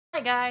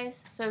Hi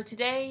guys, so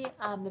today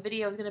the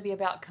video is going to be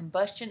about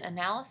combustion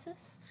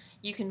analysis.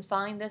 You can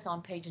find this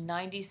on page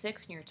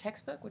 96 in your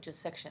textbook, which is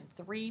section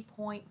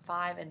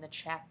 3.5 in the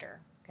chapter.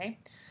 Okay,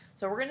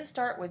 so we're going to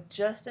start with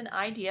just an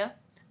idea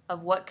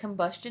of what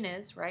combustion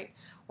is, right?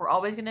 We're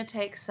always going to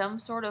take some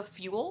sort of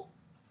fuel.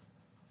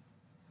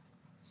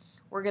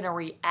 We're going to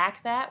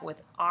react that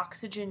with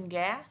oxygen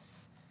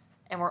gas,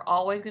 and we're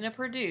always going to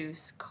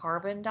produce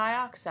carbon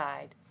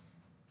dioxide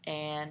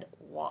and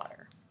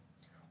water.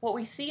 What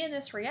we see in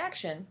this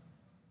reaction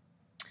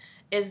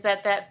is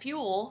that that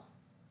fuel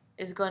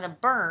is going to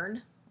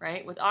burn,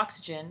 right, with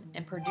oxygen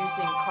and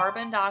producing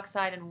carbon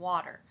dioxide and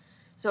water.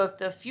 So if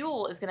the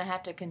fuel is going to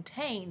have to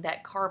contain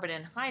that carbon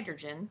and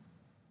hydrogen,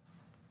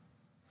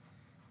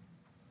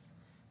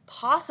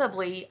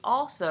 possibly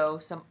also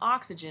some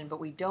oxygen, but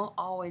we don't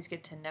always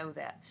get to know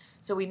that.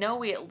 So we know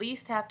we at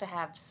least have to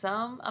have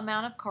some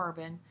amount of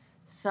carbon,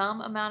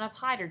 some amount of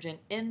hydrogen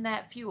in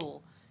that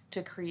fuel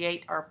to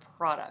create our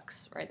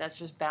products, right? That's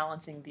just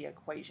balancing the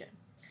equation.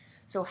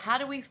 So how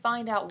do we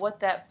find out what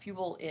that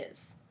fuel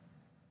is?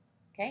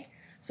 Okay,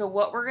 so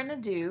what we're going to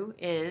do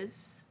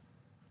is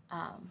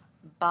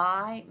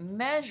by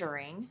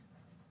measuring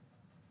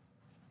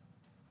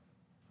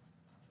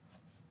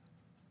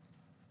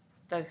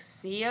the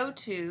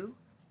CO2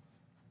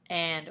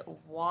 and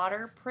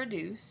water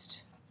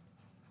produced,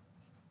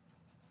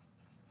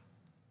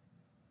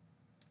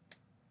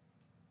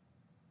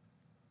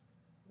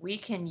 we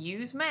can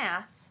use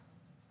math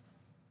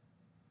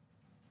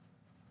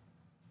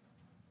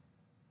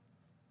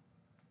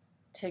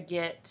to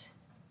get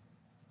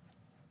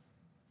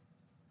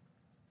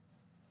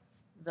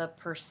the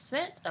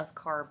percent of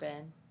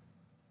carbon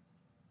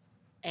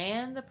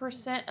and the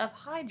percent of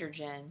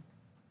hydrogen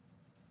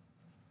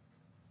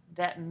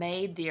that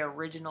made the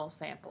original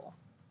sample.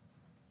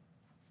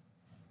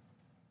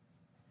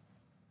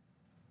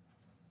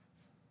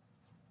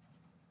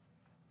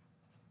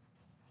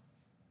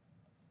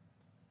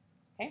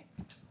 Okay.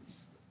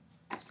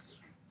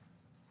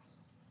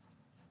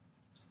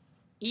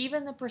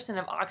 Even the percent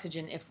of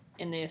oxygen if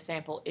in the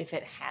sample if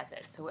it has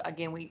it. So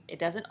again, it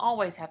doesn't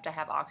always have to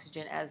have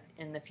oxygen as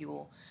in the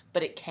fuel,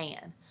 but it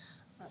can.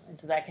 And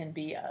so that can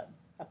be a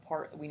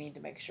part that we need to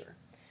make sure.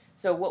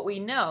 So what we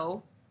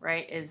know,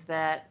 right, is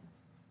that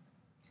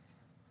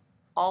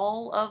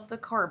all of the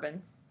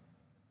carbon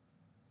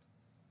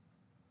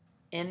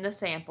in the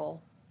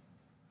sample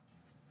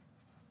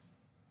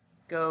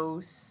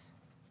goes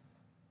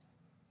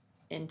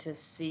into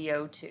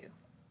CO2.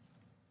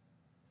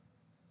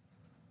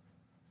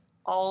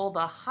 All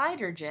the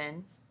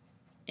hydrogen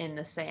in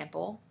the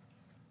sample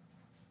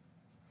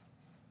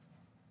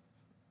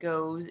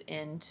goes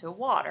into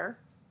water.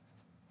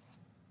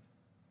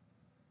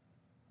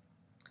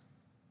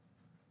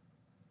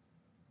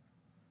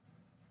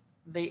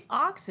 The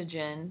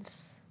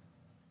oxygens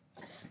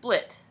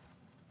split.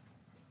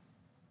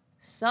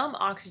 Some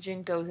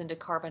oxygen goes into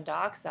carbon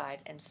dioxide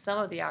and some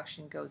of the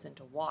oxygen goes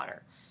into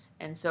water.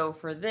 And so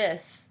for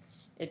this,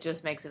 it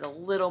just makes it a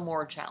little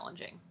more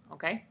challenging,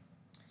 okay?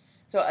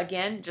 So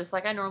again, just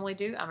like I normally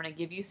do, I'm going to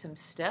give you some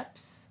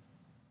steps.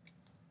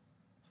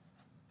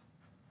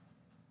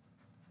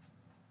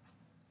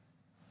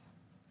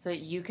 So that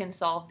you can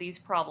solve these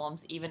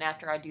problems even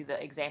after I do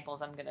the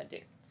examples I'm going to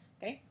do.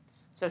 Okay?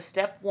 So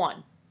step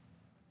 1.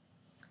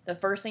 The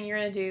first thing you're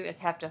going to do is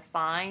have to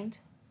find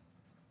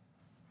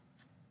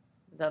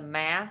the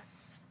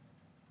mass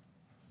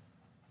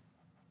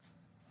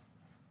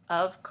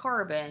of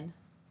carbon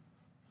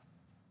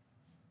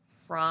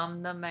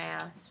from the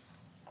mass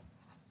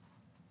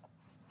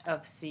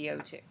of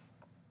CO2.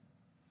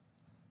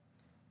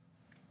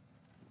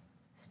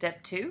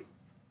 Step 2,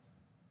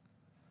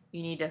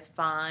 you need to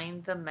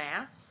find the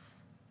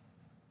mass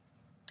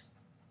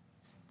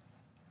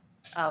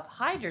of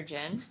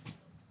hydrogen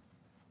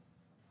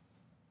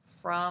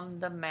from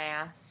the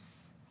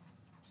mass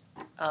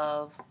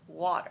of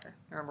water.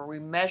 Remember, we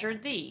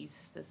measured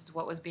these. This is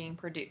what was being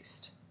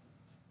produced.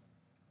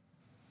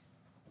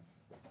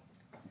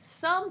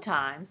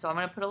 Sometimes, so I'm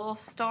going to put a little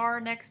star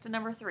next to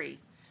number 3.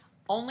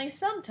 Only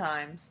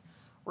sometimes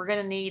we're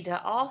going to need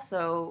to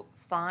also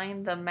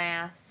find the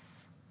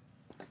mass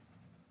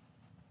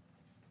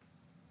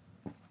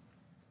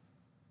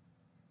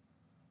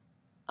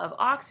of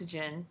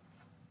oxygen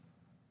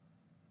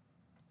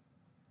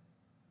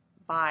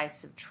by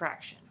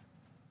subtraction.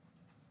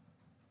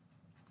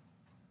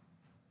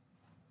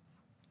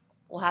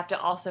 We'll have to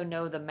also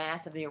know the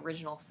mass of the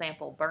original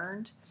sample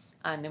burned,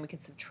 and then we can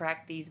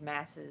subtract these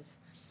masses,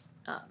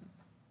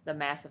 the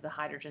mass of the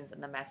hydrogens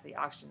and the mass of the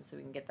oxygen, so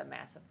we can get the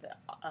mass of the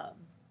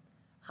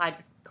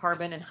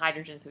carbon and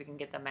hydrogen, so we can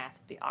get the mass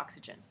of the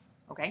oxygen.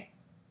 Okay?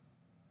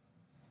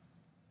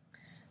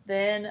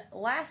 Then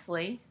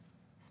lastly,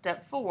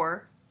 step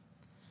 4,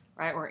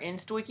 right, we're in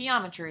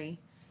stoichiometry.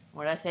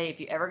 What did I say?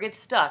 If you ever get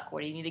stuck, what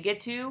do you need to get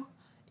to?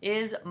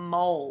 Is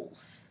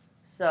moles.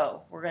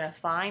 So we're going to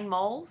find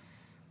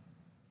moles.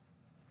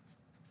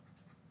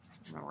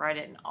 I'm going to write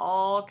it in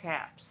all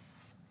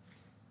caps.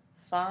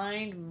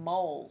 Find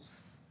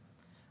moles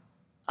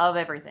of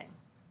everything.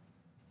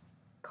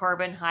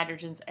 carbon,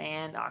 hydrogens,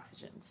 and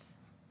oxygens.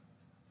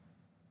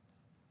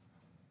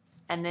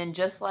 And then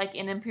just like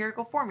in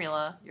empirical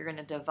formula, you're going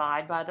to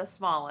divide by the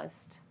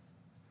smallest.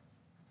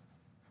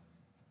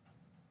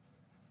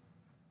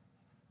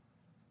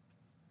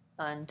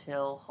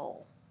 Until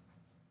whole.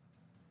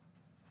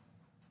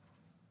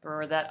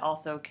 Remember that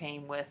also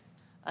came with,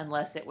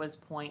 unless it was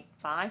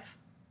 0.5,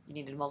 you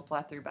need to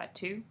multiply through by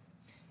 2.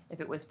 If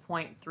it was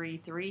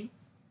 0.33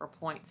 or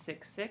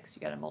 0.66,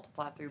 you got to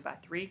multiply through by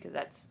 3 because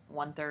that's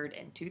 1/3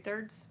 and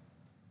 2/3.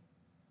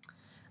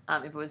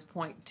 If it was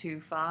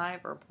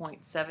 0.25 or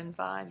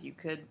 0.75, you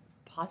could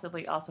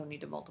possibly also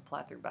need to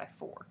multiply through by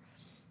 4.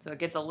 So it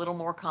gets a little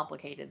more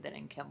complicated than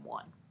in Chem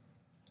 1.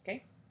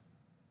 Okay?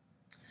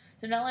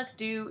 So now let's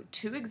do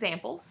 2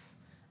 examples.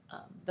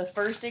 The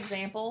first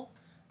example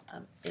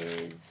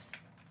is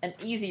an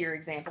easier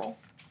example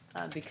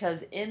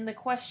because in the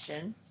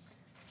question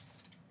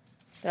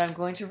that I'm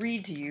going to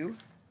read to you,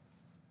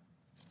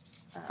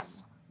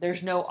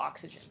 there's no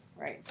oxygen,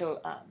 right?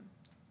 So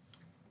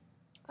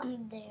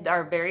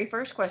our very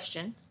first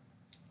question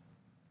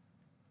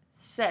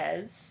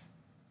says,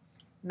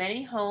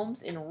 many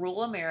homes in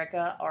rural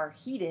America are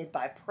heated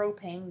by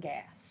propane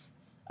gas,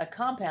 a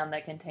compound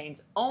that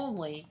contains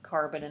only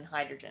carbon and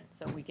hydrogen.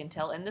 So we can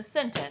tell in the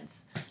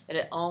sentence that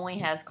it only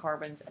has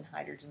carbons and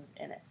hydrogens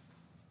in it.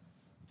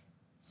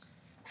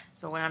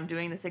 So when I'm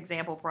doing this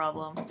example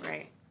problem,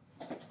 right,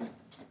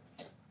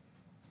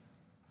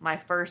 my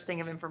first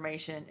thing of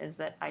information is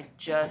that I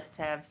just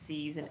have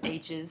C's and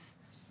H's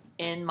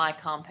in my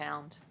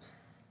compound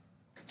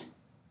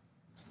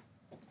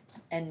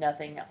and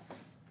nothing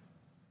else.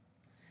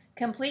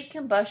 Complete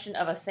combustion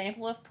of a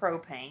sample of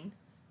propane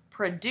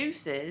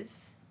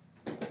produces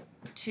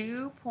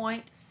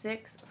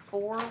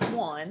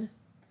 2.641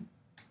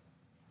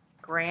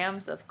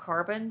 grams of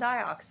carbon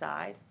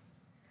dioxide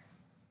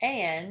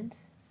and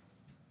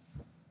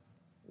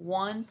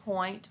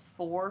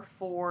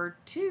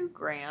 1.442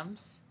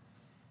 grams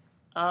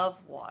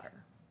of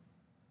water.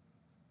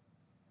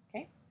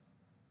 Okay?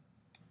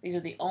 These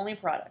are the only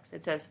products.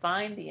 It says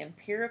find the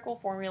empirical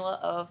formula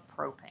of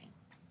propane.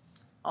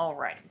 All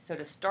right, so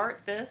to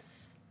start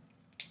this,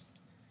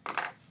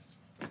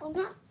 I'm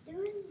not doing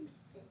anything.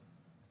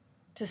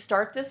 To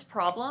start this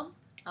problem,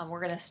 we're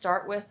going to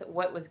start with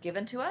what was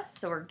given to us.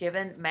 So we're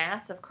given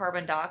mass of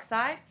carbon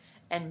dioxide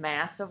and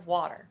mass of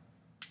water.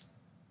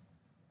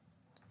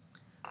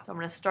 So I'm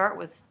going to start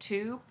with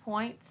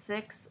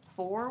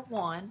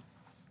 2.641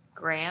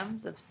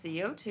 grams of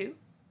CO2.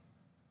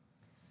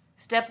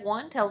 Step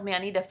 1 tells me I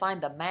need to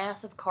find the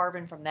mass of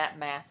carbon from that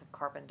mass of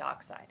carbon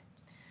dioxide.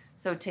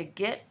 So to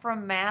get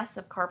from mass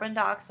of carbon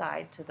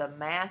dioxide to the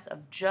mass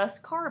of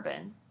just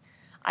carbon,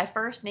 I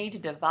first need to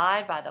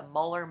divide by the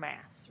molar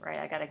mass, right?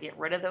 I got to get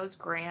rid of those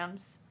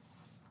grams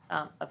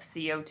of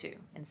CO2.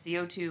 And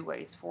CO2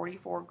 weighs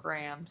 44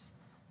 grams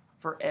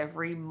for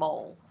every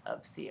mole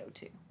of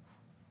CO2.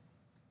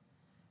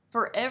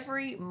 For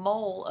every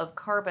mole of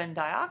carbon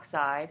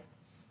dioxide,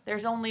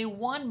 there's only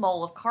 1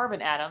 mole of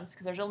carbon atoms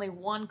because there's only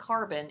 1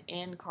 carbon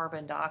in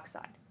carbon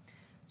dioxide.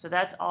 So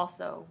that's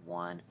also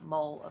 1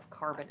 mole of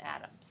carbon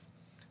atoms.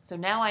 So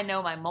now I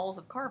know my moles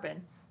of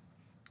carbon.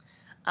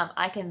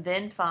 I can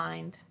then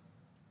find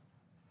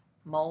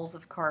moles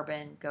of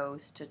carbon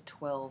goes to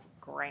 12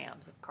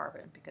 grams of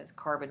carbon because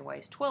carbon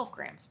weighs 12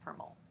 grams per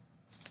mole.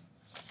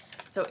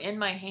 So in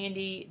my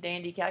handy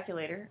dandy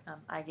calculator,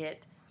 I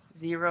get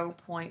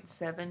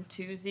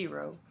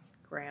 0.720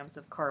 grams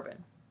of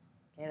carbon.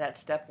 Okay, that's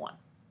step 1.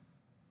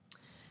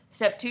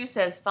 Step 2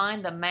 says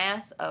find the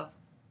mass of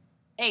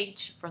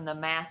H from the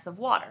mass of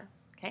water.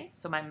 Okay,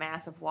 so my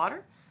mass of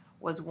water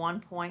was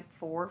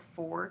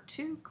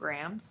 1.442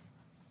 grams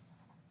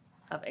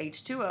of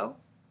H2O.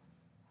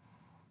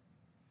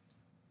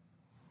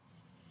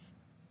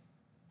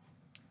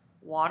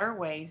 Water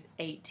weighs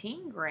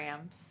 18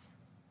 grams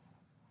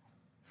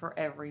for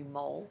every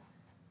mole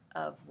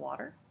of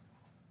water.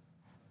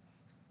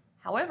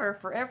 However,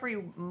 for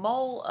every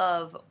mole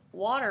of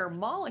water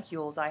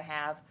molecules I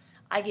have,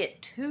 I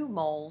get 2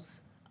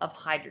 moles of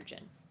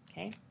hydrogen.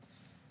 Okay,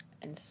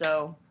 and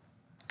so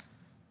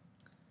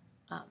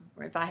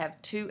if I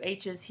have 2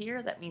 H's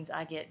here, that means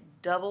I get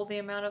double the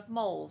amount of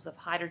moles of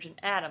hydrogen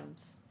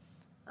atoms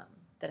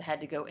that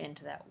had to go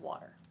into that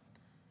water.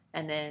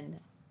 And then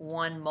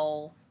 1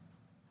 mole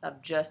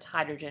of just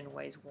hydrogen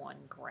weighs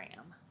 1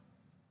 gram.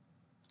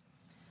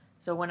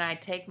 So when I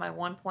take my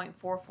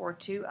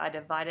 1.442, I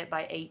divide it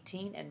by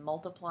 18 and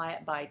multiply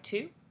it by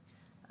 2.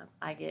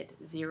 I get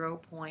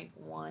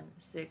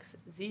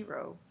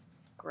 0.160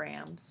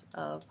 grams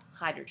of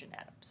hydrogen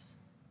atoms.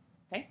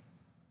 Okay?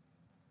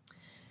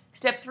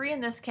 Step 3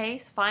 in this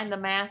case, find the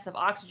mass of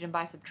oxygen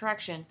by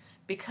subtraction.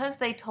 Because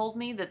they told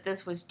me that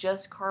this was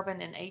just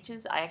carbon and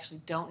H's, I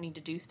actually don't need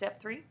to do step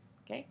 3.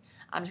 Okay?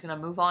 I'm just going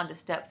to move on to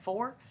step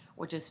 4,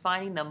 which is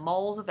finding the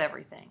moles of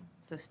everything.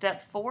 So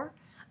step 4,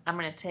 I'm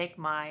going to take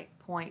my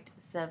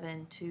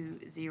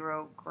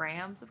 0.720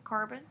 grams of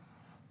carbon,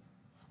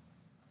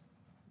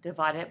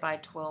 divide it by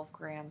 12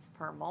 grams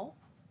per mole,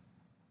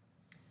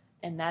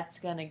 and that's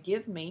going to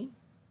give me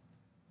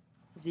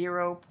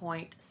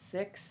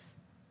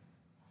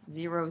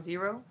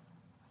 0.600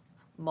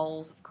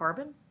 moles of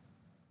carbon.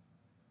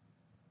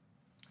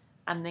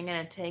 I'm then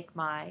going to take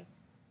my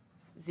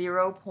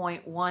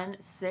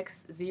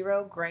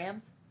 0.160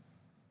 grams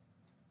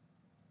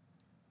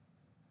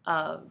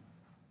of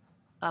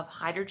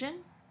hydrogen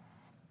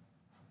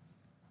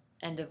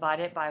and divide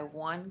it by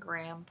 1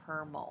 gram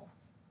per mole.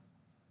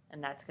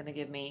 And that's going to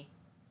give me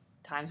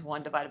times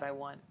 1 divided by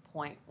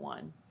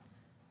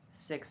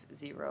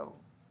 1.160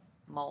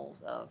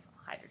 moles of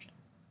hydrogen.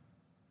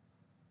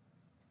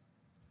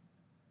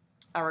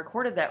 I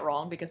recorded that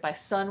wrong because my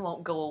son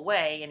won't go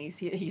away and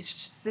he's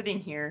sitting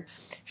here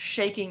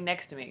shaking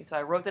next to me. So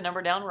I wrote the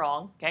number down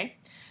wrong, okay?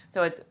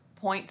 So it's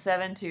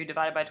 0.72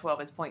 divided by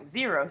 12 is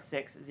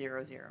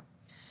 0.0600.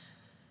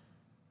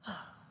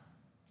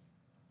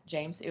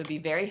 James, it would be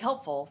very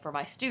helpful for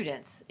my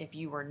students if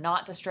you were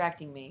not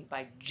distracting me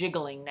by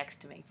jiggling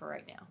next to me for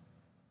right now.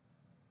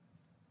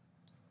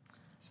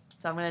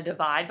 So I'm going to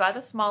divide by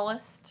the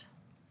smallest,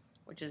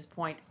 which is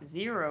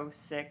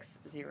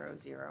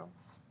 0.0600.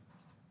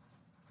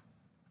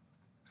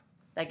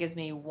 That gives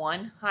me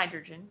 1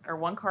 hydrogen, or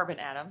 1 carbon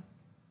atom.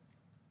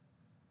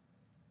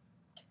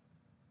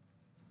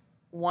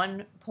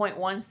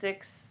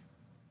 1.16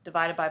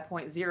 divided by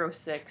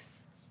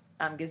 0.06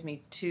 gives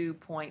me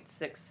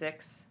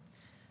 2.66.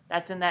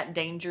 That's in that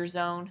danger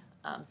zone,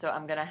 so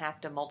I'm going to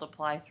have to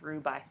multiply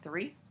through by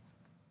 3.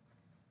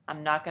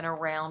 I'm not going to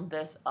round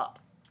this up,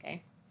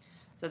 okay?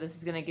 So this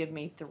is going to give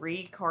me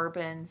 3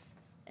 carbons,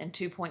 and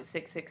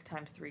 2.66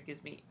 times 3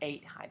 gives me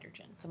 8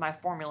 hydrogen. So my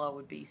formula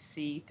would be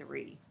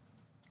C3H8.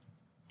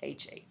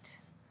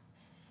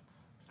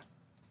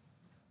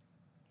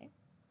 Okay.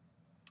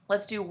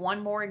 Let's do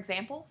one more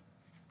example.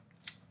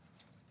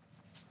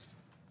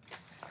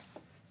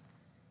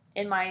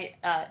 In my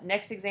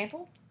next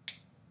example,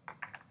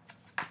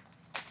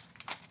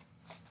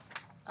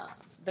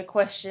 the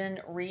question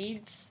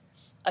reads,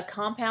 a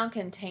compound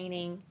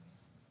containing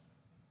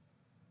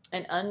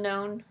an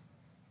unknown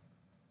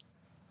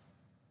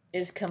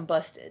is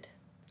combusted.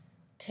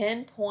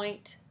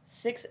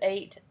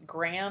 10.68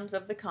 grams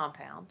of the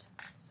compound,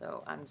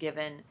 so I'm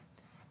given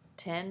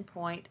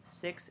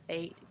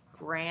 10.68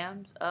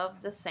 grams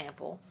of the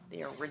sample,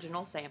 the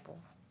original sample,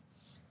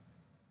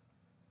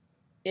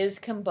 is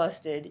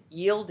combusted,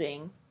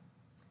 yielding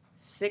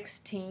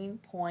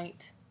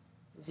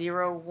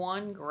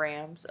 16.01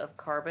 grams of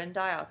carbon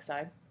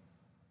dioxide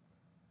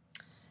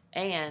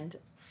and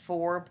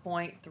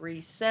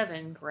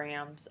 4.37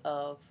 grams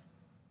of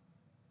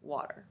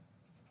water.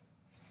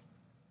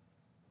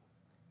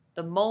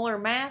 The molar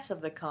mass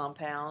of the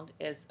compound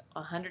is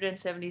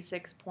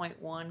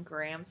 176.1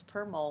 grams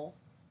per mole.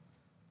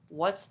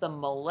 What's the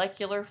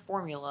molecular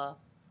formula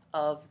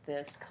of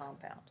this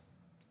compound?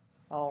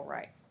 All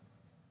right.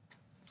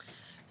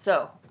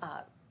 So,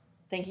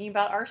 thinking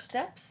about our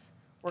steps,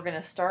 we're going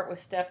to start with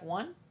step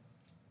 1.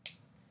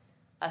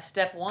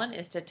 Step 1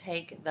 is to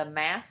take the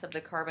mass of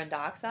the carbon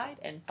dioxide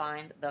and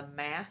find the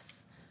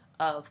mass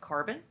of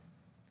carbon.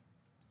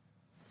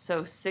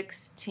 So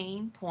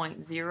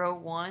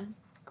 16.01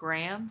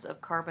 grams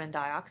of carbon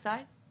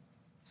dioxide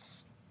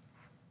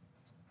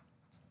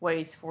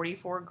weighs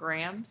 44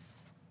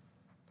 grams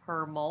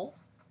per mole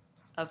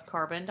of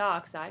carbon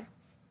dioxide.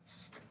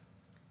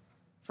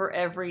 For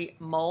every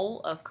mole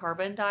of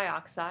carbon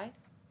dioxide,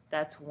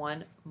 that's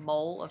 1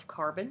 mole of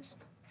carbon.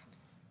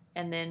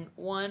 And then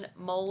 1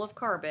 mole of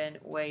carbon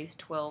weighs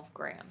 12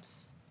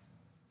 grams.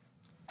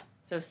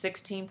 So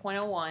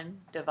 16.01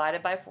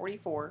 divided by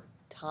 44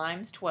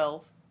 times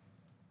 12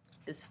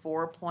 is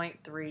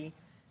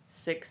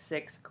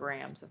 4.366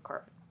 grams of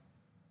carbon.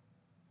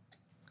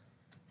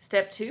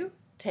 Step 2,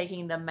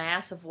 taking the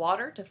mass of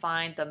water to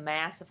find the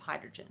mass of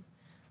hydrogen.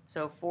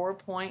 So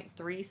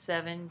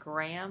 4.37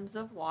 grams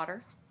of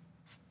water.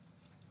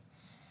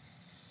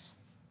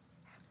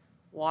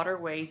 Water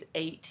weighs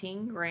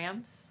 18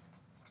 grams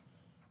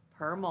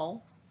per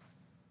mole.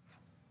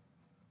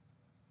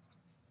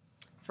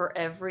 For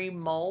every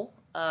mole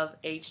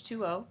of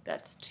H2O,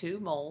 that's 2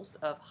 moles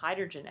of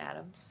hydrogen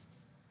atoms,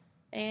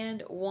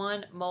 and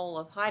 1 mole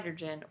of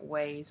hydrogen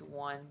weighs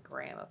 1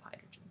 gram of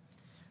hydrogen.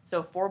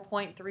 So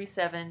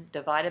 4.37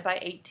 divided by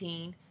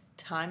 18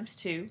 times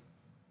 2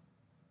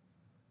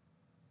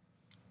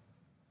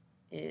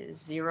 is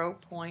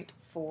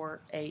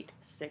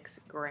 0.486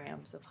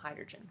 grams of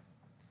hydrogen.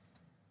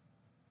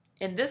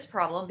 In this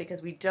problem,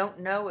 because we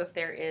don't know if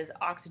there is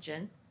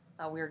oxygen,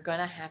 we're going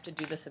to have to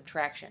do the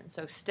subtraction.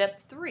 So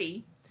step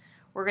 3,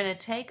 we're going to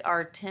take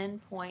our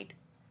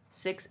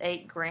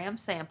 10.68 gram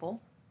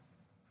sample.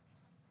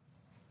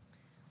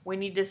 We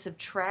need to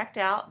subtract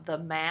out the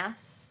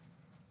mass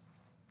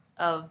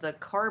of the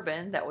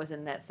carbon that was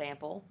in that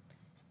sample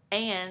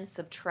and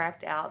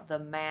subtract out the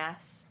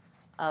mass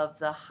of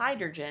the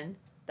hydrogen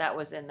that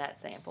was in that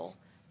sample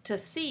to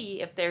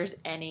see if there's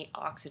any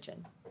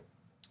oxygen.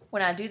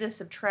 When I do the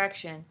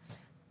subtraction,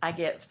 I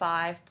get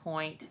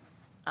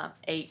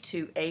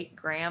 5.828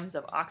 grams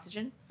of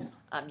oxygen.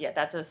 Yeah,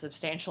 that's a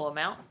substantial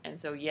amount, and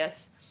so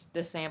yes,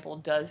 the sample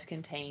does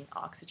contain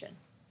oxygen.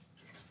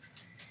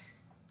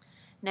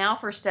 Now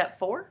for step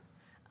 4.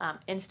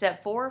 In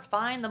step 4,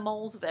 find the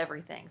moles of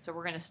everything. So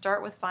we're going to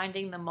start with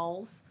finding the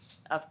moles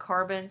of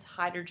carbons,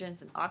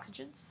 hydrogens, and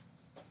oxygens.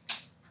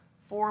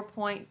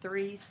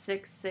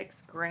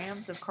 4.366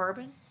 grams of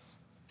carbon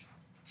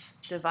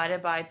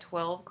divided by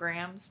 12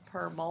 grams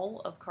per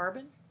mole of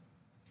carbon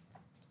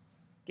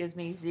gives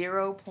me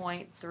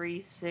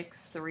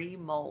 0.363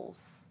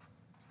 moles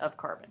of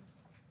carbon.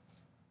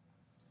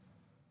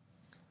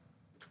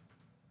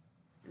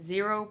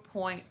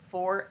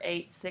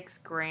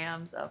 0.486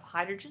 grams of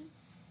hydrogen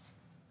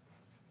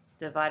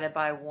divided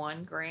by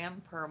 1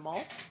 gram per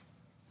mole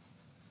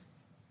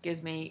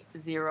gives me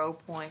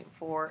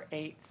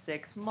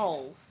 0.486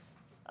 moles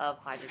of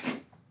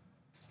hydrogen.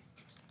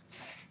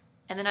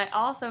 And then I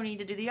also need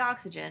to do the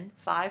oxygen.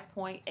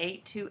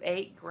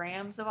 5.828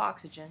 grams of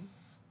oxygen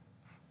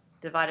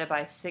divided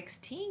by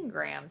 16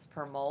 grams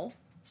per mole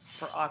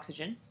for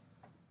oxygen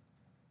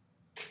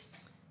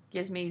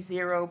gives me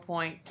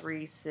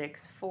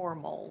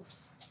 0.364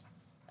 moles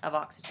of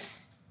oxygen.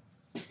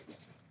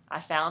 I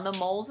found the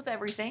moles of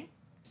everything.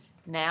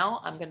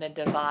 Now I'm going to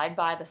divide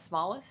by the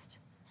smallest,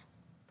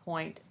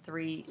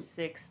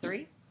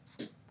 0.363,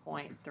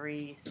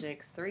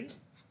 0.363,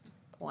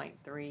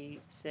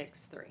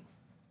 0.363.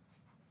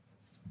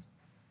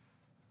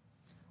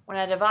 When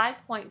I divide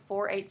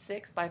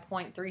 0.486 by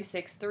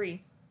 0.363,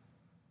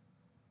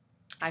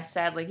 I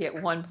sadly get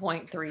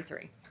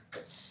 1.33.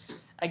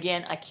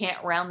 Again, I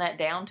can't round that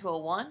down to a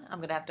 1. I'm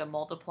going to have to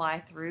multiply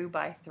through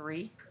by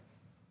 3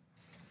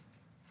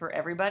 for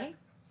everybody.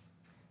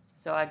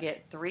 So I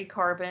get 3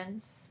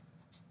 carbons,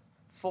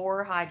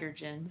 4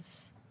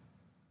 hydrogens,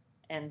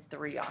 and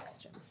 3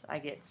 oxygens. I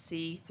get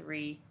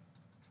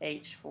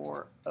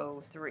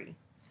C3H4O3.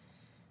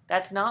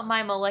 That's not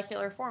my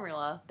molecular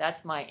formula,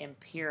 that's my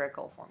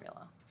empirical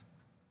formula.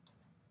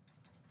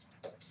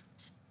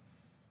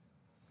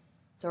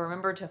 So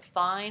remember, to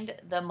find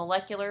the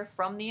molecular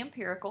from the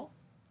empirical,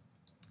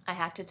 I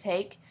have to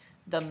take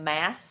the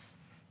mass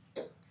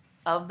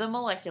of the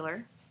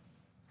molecular,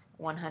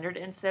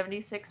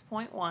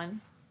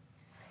 176.1,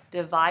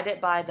 divide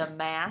it by the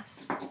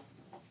mass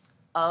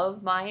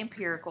of my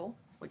empirical,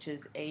 which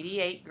is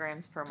 88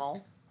 grams per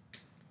mole,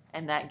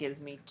 and that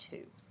gives me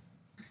 2.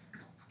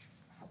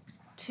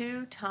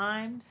 2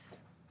 times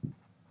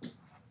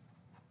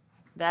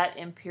that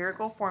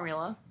empirical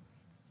formula,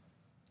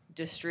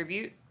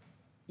 distribute,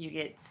 you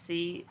get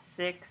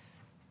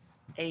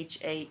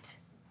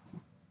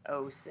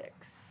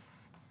C6H8O6.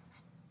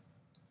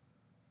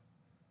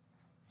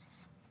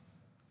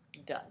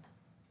 Done.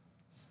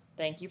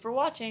 Thank you for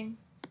watching.